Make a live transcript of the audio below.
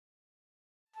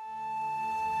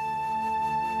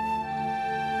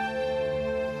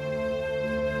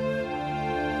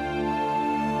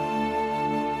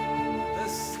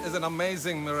an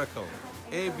amazing miracle.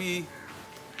 AB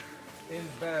in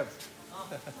Bev.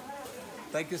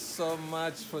 Thank you so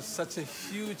much for such a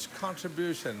huge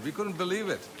contribution. We couldn't believe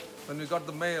it when we got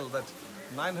the mail that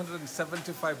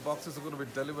 975 boxes are going to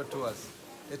be delivered to us.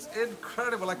 It's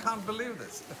incredible. I can't believe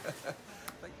this.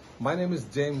 My name is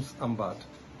James Ambat.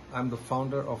 I'm the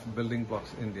founder of Building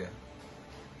Blocks India.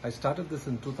 I started this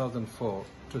in 2004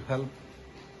 to help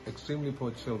extremely poor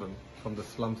children from the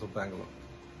slums of Bangalore.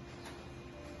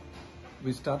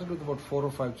 We started with about 4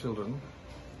 or 5 children,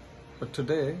 but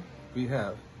today we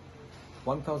have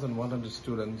 1,100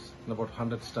 students and about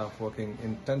 100 staff working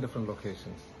in 10 different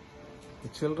locations. The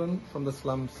children from the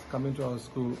slums come into our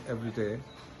school every day.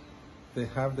 They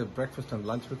have their breakfast and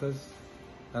lunch with us,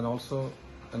 and also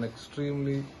an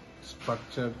extremely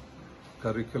structured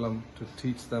curriculum to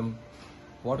teach them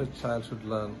what a child should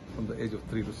learn from the age of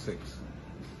 3 to 6.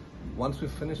 Once we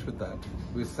finish with that,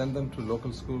 we send them to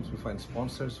local schools, we find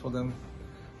sponsors for them,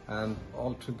 and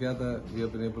all together we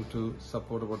have been able to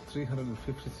support about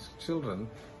 350 children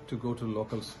to go to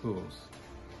local schools.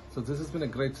 So this has been a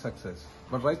great success.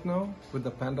 But right now, with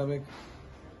the pandemic,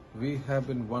 we have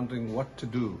been wondering what to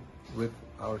do with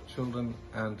our children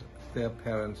and their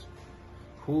parents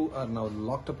who are now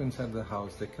locked up inside the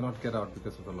house. They cannot get out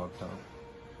because of the lockdown.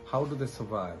 How do they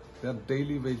survive? They are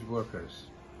daily wage workers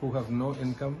who have no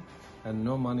income and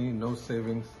no money, no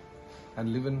savings,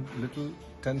 and live in little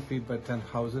 10 feet by 10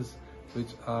 houses which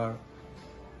are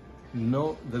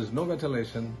there's no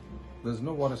ventilation, there's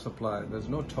no water supply, there's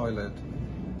no toilet,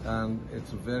 and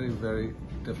it's very, very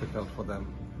difficult for them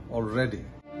already.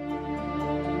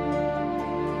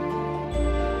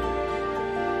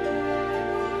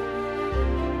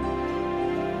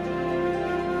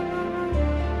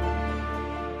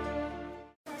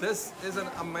 This is an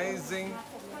amazing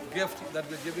gift that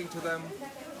we're giving to them.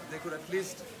 They could at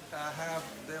least have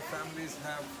their families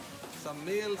have some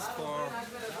meals for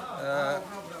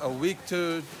a week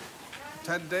to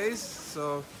 10 days.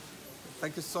 So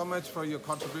thank you so much for your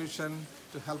contribution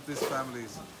to help these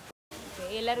families.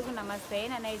 ಎಲ್ಲರಿಗೂ ನಮಸ್ತೆ.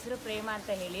 ನನ್ನ ಹೆಸರು ಪ್ರೇಮ ಅಂತ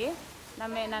ಹೇಳಿ.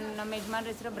 ನಮ್ಮ ಯಜಮಾನ್ರ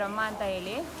ಹೆಸರು ಬ್ರಹ್ಮ ಅಂತ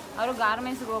ಹೇಳಿ. ಅವರು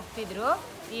ಗಾರ್ಮೆಂಟ್ಸ್ಗೆ ಹೋಗ್ತಿದ್ರು.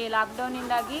 ಈ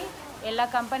ಲಾಕ್ಡೌನಿಂದಾಗಿ ಎಲ್ಲ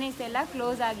ಕಂಪನೀಸ್ ಎಲ್ಲ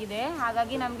ಕ್ಲೋಸ್ ಆಗಿದೆ.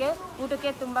 ಹಾಗಾಗಿ ನಮಗೆ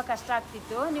ಊಟಕ್ಕೆ ತುಂಬ ಕಷ್ಟ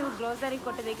ಆಗ್ತಿತ್ತು. ನೀವು ಗ್ರೋಸರಿ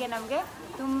ಕೊಟ್ಟಿದ್ದಕ್ಕೆ ನಮಗೆ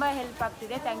ತುಂಬ ಹೆಲ್ಪ್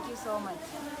ಆಗ್ತಿದೆ. Thank you so much.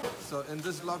 So in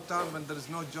this lockdown, when there is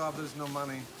no job, there is no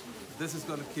money, this is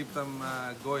going to keep them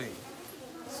going.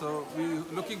 So we're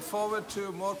looking forward to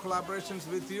more collaborations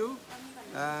with you,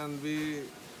 and we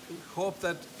hope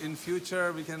that in future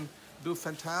we can do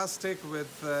fantastic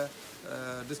with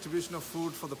distribution of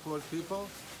food for the poor people.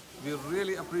 We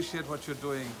really appreciate what you're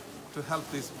doing to help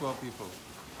these poor people.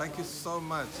 Thank you so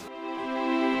much.